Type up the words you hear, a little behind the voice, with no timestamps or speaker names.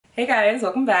Hey guys,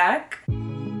 welcome back.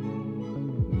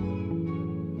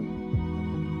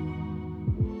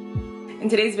 In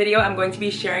today's video, I'm going to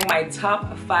be sharing my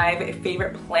top 5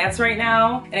 favorite plants right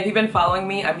now. And if you've been following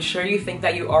me, I'm sure you think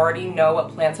that you already know what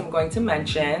plants I'm going to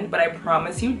mention, but I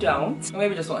promise you don't. Or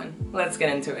maybe just one. Let's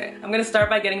get into it. I'm gonna start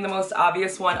by getting the most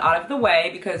obvious one out of the way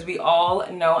because we all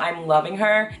know I'm loving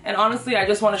her. And honestly, I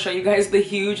just wanna show you guys the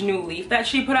huge new leaf that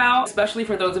she put out, especially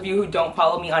for those of you who don't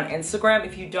follow me on Instagram.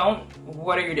 If you don't,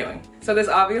 what are you doing? So this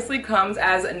obviously comes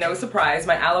as no surprise.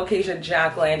 My Alocasia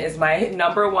Jacqueline is my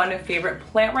 #1 favorite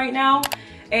plant right now.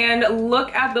 And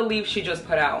look at the leaf she just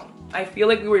put out. I feel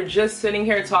like we were just sitting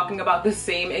here talking about the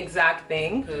same exact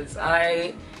thing because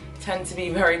I tend to be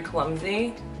very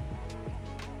clumsy.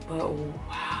 But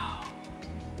wow.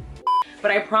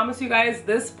 But I promise you guys,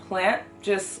 this plant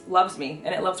just loves me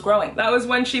and it loves growing. That was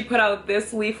when she put out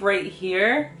this leaf right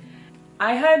here.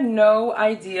 I had no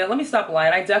idea. Let me stop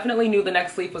lying. I definitely knew the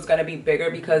next leaf was gonna be bigger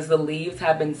because the leaves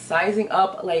have been sizing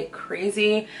up like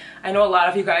crazy. I know a lot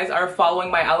of you guys are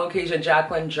following my Alocasia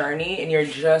Jacqueline journey and you're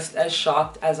just as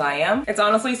shocked as I am. It's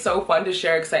honestly so fun to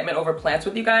share excitement over plants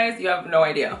with you guys. You have no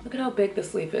idea. Look at how big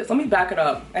this leaf is. Let me back it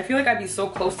up. I feel like I'd be so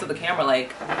close to the camera,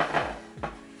 like,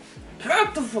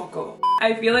 back the fuck up.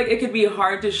 I feel like it could be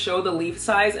hard to show the leaf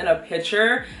size in a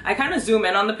picture. I kind of zoom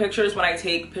in on the pictures when I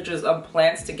take pictures of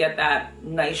plants to get that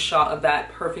nice shot of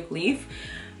that perfect leaf.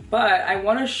 But I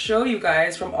want to show you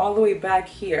guys from all the way back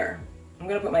here. I'm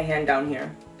gonna put my hand down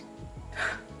here.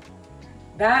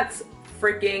 That's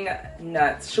freaking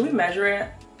nuts. Should we measure it?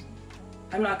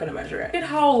 I'm not gonna measure it. Look at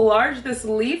how large this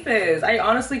leaf is. I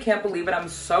honestly can't believe it. I'm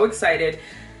so excited.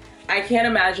 I can't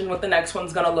imagine what the next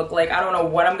one's gonna look like. I don't know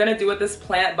what I'm gonna do with this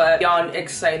plant, but beyond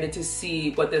excited to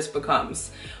see what this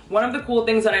becomes. One of the cool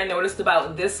things that I noticed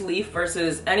about this leaf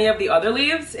versus any of the other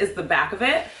leaves is the back of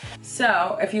it.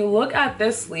 So if you look at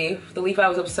this leaf, the leaf I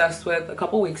was obsessed with a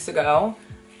couple weeks ago,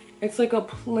 it's like a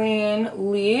plain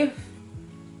leaf.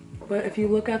 But if you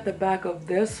look at the back of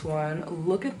this one,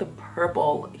 look at the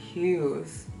purple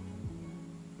hues.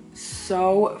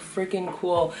 So freaking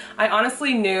cool. I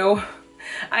honestly knew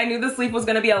this leaf was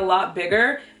gonna be a lot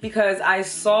bigger because I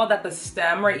saw that the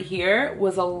stem right here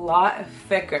was a lot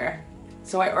thicker.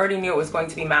 So I already knew it was going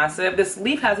to be massive. This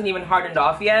leaf hasn't even hardened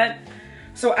off yet.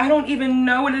 So I don't even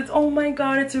know what it is. Oh my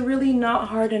God, it's really not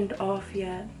hardened off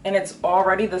yet. And it's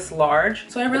already this large.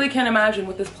 So I really can't imagine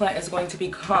what this plant is going to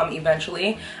become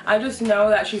eventually. I just know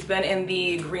that she's been in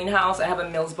the greenhouse. I have a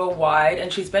Millsbo wide and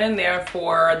she's been in there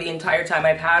for the entire time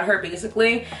I've had her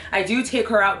basically. I do take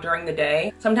her out during the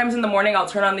day. Sometimes in the morning I'll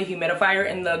turn on the humidifier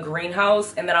in the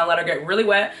greenhouse and then I'll let her get really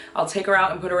wet. I'll take her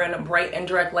out and put her in bright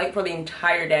indirect light for the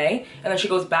entire day. And then she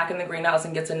goes back in the greenhouse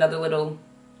and gets another little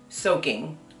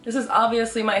soaking. This is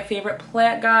obviously my favorite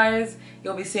plant, guys.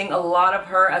 You'll be seeing a lot of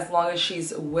her as long as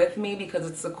she's with me because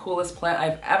it's the coolest plant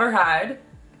I've ever had.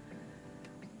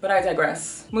 But I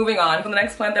digress. Moving on. So the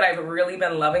next plant that I've really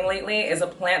been loving lately is a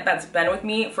plant that's been with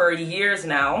me for years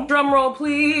now. Drum roll,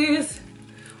 please.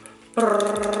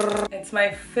 It's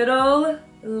my fiddle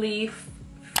leaf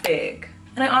fig.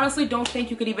 And I honestly don't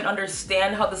think you could even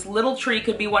understand how this little tree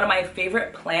could be one of my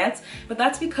favorite plants, but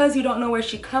that's because you don't know where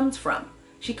she comes from.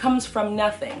 She comes from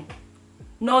nothing.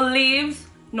 No leaves,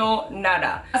 no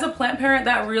nada. As a plant parent,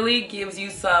 that really gives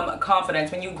you some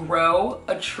confidence when you grow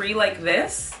a tree like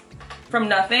this from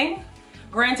nothing.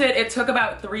 Granted, it took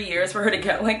about 3 years for her to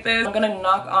get like this. I'm gonna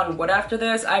knock on wood after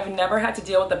this. I've never had to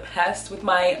deal with the pest with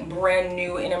my brand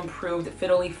new and improved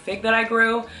fiddle leaf fig that I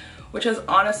grew, which has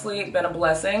honestly been a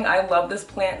blessing. I love this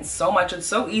plant so much. It's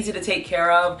so easy to take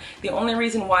care of. The only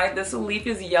reason why this leaf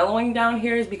is yellowing down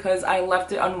here is because I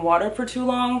left it unwatered for too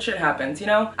long. Shit happens, you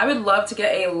know? I would love to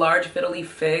get a large fiddle leaf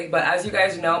fig, but as you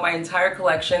guys know, my entire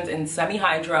collection's in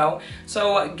semihydro.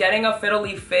 So getting a fiddle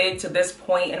leaf fig to this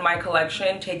point in my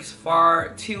collection takes far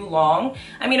too long.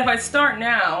 I mean, if I start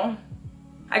now,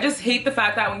 I just hate the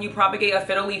fact that when you propagate a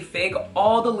fiddle leaf fig,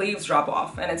 all the leaves drop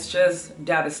off and it's just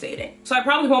devastating. So I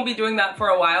probably won't be doing that for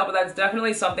a while, but that's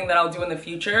definitely something that I'll do in the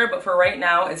future. But for right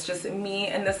now, it's just me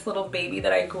and this little baby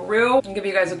that I grew. I'll give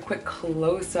you guys a quick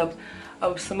close-up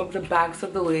of some of the backs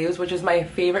of the leaves, which is my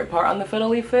favorite part on the fiddle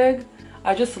leaf fig.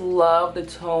 I just love the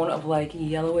tone of like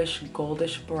yellowish,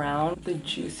 goldish brown, the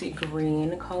juicy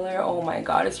green color. Oh my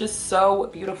God, it's just so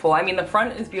beautiful. I mean, the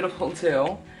front is beautiful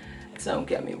too. Don't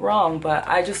get me wrong, but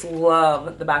I just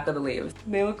love the back of the leaves.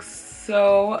 They look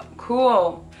so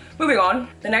cool. Moving on.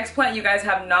 The next plant you guys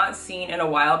have not seen in a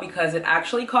while because it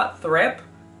actually caught thrip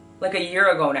like a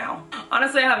year ago now.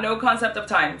 Honestly, I have no concept of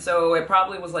time, so it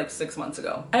probably was like 6 months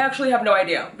ago. I actually have no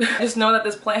idea. I just know that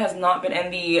this plant has not been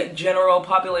in the general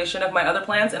population of my other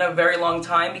plants in a very long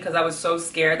time because I was so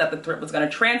scared that the thrip was gonna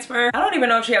transfer. I don't even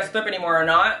know if she has thrip anymore or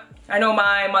not. I know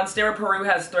my Monstera Peru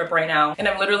has thrip right now, and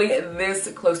I'm literally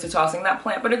this close to tossing that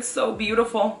plant, but it's so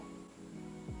beautiful.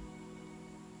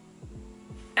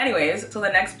 Anyways, so the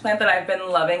next plant that I've been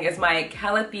loving is my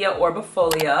Calathea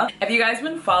orbifolia. If you guys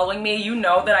been following me, you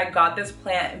know that I got this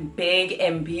plant big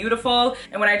and beautiful,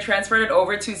 and when I transferred it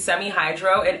over to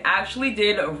semihydro, it actually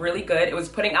did really good. It was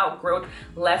putting out growth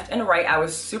left and right. I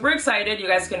was super excited. You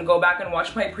guys can go back and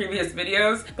watch my previous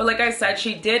videos. But like I said,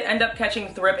 she did end up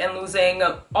catching thrip and losing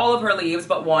all of her leaves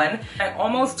but one. I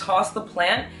almost tossed the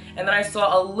plant, and then I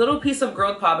saw a little piece of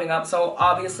growth popping up, so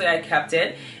obviously I kept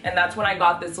it. And that's when I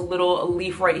got this little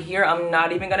leaf right here. I'm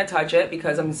not even gonna touch it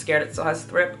because I'm scared it still has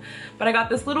thrip. But I got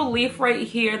this little leaf right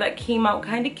here that came out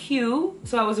kind of cute,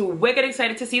 so I was wicked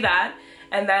excited to see that.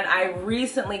 And then I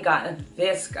recently got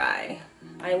this guy.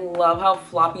 I love how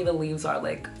floppy the leaves are.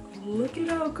 Like, look at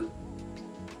how good.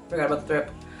 Forgot about the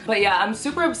thrip. But yeah, I'm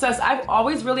super obsessed. I've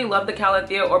always really loved the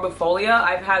Calathea orbifolia.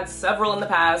 I've had several in the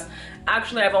past.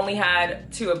 Actually, I've only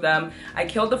had 2 of them. I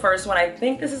killed the first one. I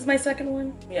think this is my second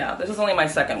one. Yeah, this is only my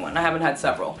second one. I haven't had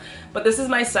several. But this is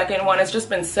my second one. It's just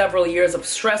been several years of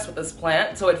stress with this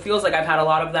plant, so it feels like I've had a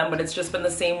lot of them, but it's just been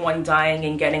the same one dying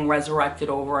and getting resurrected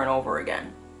over and over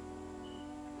again.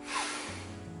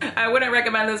 I wouldn't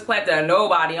recommend this plant to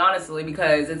nobody, honestly,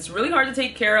 because it's really hard to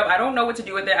take care of. I don't know what to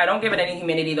do with it. I don't give it any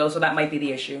humidity though, so that might be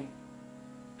the issue.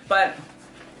 But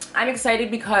I'm excited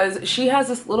because she has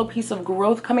this little piece of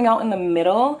growth coming out in the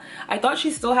middle. I thought she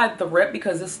still had thrip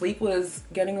because this leaf was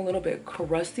getting a little bit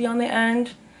crusty on the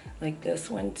end, like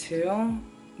this one too.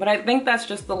 But I think that's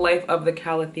just the life of the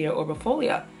Calathea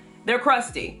orbifolia. They're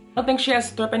crusty. I don't think she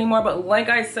has thrip anymore, but like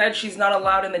I said, she's not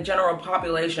allowed in the general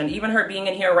population. Even her being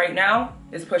in here right now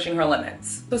is pushing her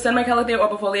limits. So send my Calathea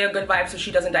orbifolia good vibes so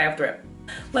she doesn't die of thrip.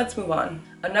 Let's move on.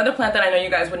 Another plant that I know you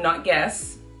guys would not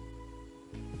guess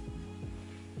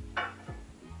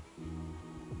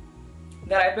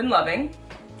that I've been loving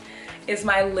is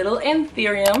my little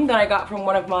anthurium that I got from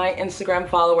one of my Instagram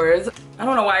followers. I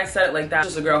don't know why I said it like that.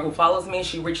 Just a girl who follows me,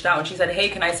 she reached out and she said, hey,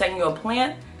 can I send you a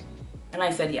plant? And I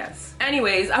said yes.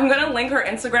 Anyways, I'm gonna link her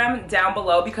Instagram down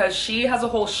below because she has a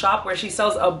whole shop where she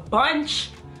sells a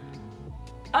bunch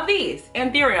of these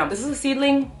anthurium. This is a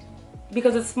seedling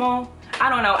because it's small. I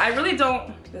don't know, I really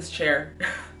don't, this chair.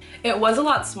 It was a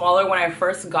lot smaller when I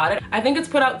first got it. I think it's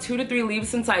put out 2 to 3 leaves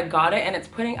since I got it, and it's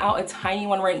putting out a tiny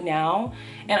one right now.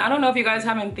 And I don't know if you guys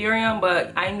have anthurium,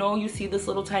 but I know you see this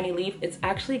little tiny leaf. It's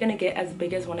actually gonna get as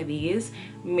big as one of these,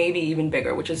 maybe even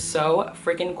bigger, which is so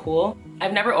freaking cool.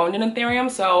 I've never owned an anthurium,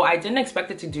 so I didn't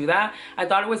expect it to do that. I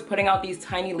thought it was putting out these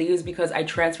tiny leaves because I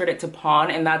transferred it to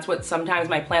pon, and that's what sometimes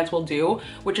my plants will do,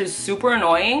 which is super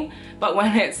annoying. But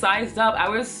when it sized up, I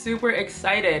was super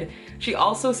excited. She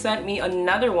also sent me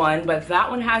another one, but that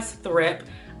one has thrip.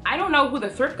 I don't know who the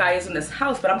thrip guy is in this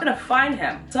house, but I'm gonna find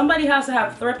him. Somebody has to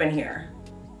have thrip in here.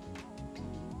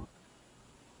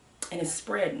 And it's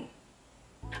spreading.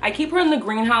 I keep her in the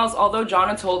greenhouse, although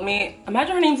Jonna told me,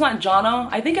 imagine her name's not Jonna,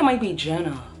 I think it might be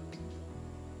Jenna.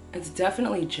 It's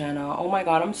definitely Jenna. Oh my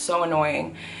God, I'm so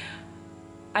annoying.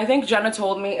 I think Jenna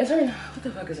told me, is her, what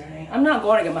the fuck is her name? I'm not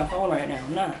going to get my phone right now,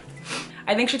 I'm not.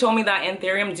 I think she told me that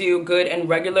anthurium do good in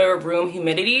regular room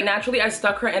humidity. Naturally, I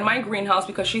stuck her in my greenhouse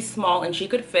because she's small and she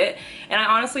could fit. And I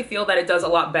honestly feel that it does a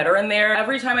lot better in there.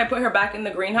 Every time I put her back in the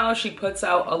greenhouse, she puts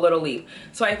out a little leaf.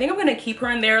 So I think I'm gonna keep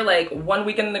her in there like 1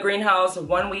 week in the greenhouse,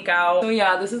 1 week out. So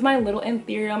yeah, this is my little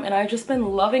anthurium and I've just been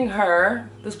loving her.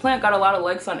 This plant got a lot of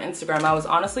likes on Instagram. I was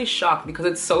honestly shocked because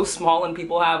it's so small and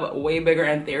people have way bigger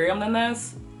anthurium than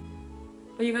this.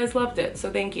 But you guys loved it,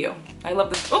 so thank you. I love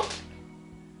this. Oh!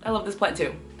 I love this plant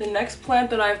too. The next plant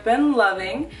that I've been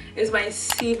loving is my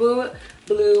Cebu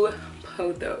Blue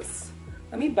Pothos.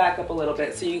 Let me back up a little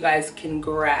bit so you guys can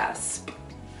grasp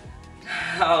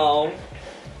how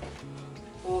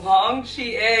long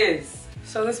she is.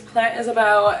 So this plant is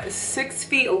about 6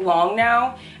 feet long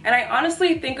now, and I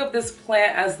honestly think of this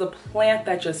plant as the plant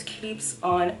that just keeps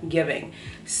on giving.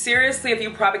 Seriously, if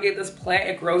you propagate this plant,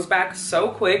 it grows back so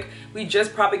quick. We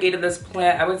just propagated this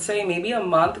plant, I would say maybe a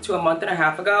month to a month and a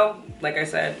half ago. Like I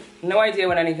said, no idea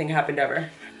when anything happened ever.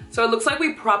 So it looks like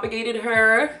we propagated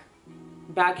her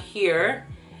back here,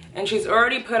 and she's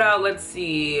already put out, let's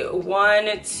see,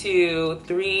 1, 2,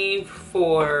 3,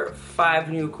 4,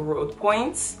 5 new growth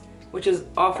points, which is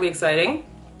awfully exciting.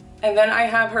 And then I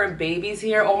have her babies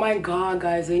here. Oh my God,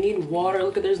 guys, they need water.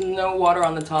 Look at, there's no water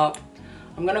on the top.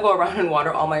 I'm gonna go around and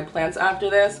water all my plants after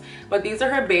this, but these are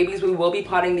her babies. We will be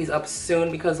potting these up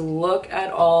soon because look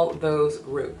at all those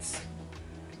roots.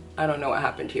 I don't know what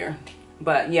happened here.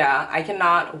 But yeah, I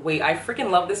cannot wait. I freaking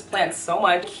love this plant so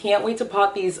much. Can't wait to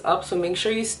pot these up. So make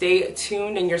sure you stay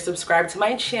tuned and you're subscribed to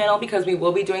my channel because we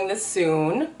will be doing this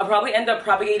soon. I'll probably end up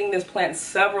propagating this plant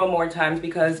several more times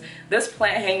because this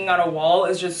plant hanging on a wall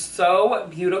is just so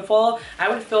beautiful. I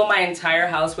would fill my entire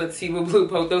house with Cebu blue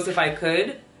pothos if I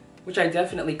could, which I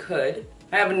definitely could.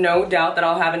 I have no doubt that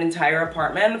I'll have an entire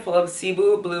apartment full of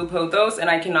Cebu blue pothos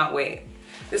and I cannot wait.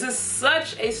 This is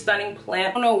such a stunning plant.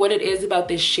 I don't know what it is about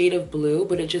this shade of blue,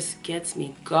 but it just gets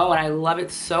me going. I love it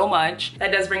so much.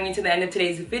 That does bring me to the end of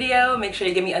today's video. Make sure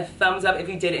you give me a thumbs up if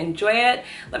you did enjoy it.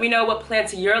 Let me know what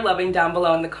plants you're loving down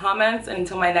below in the comments. And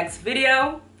until my next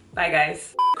video, bye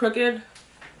guys. Crooked?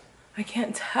 I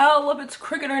can't tell if it's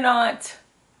crooked or not.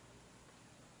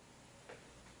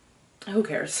 Who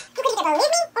cares? You can either believe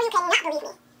me or you cannot believe me.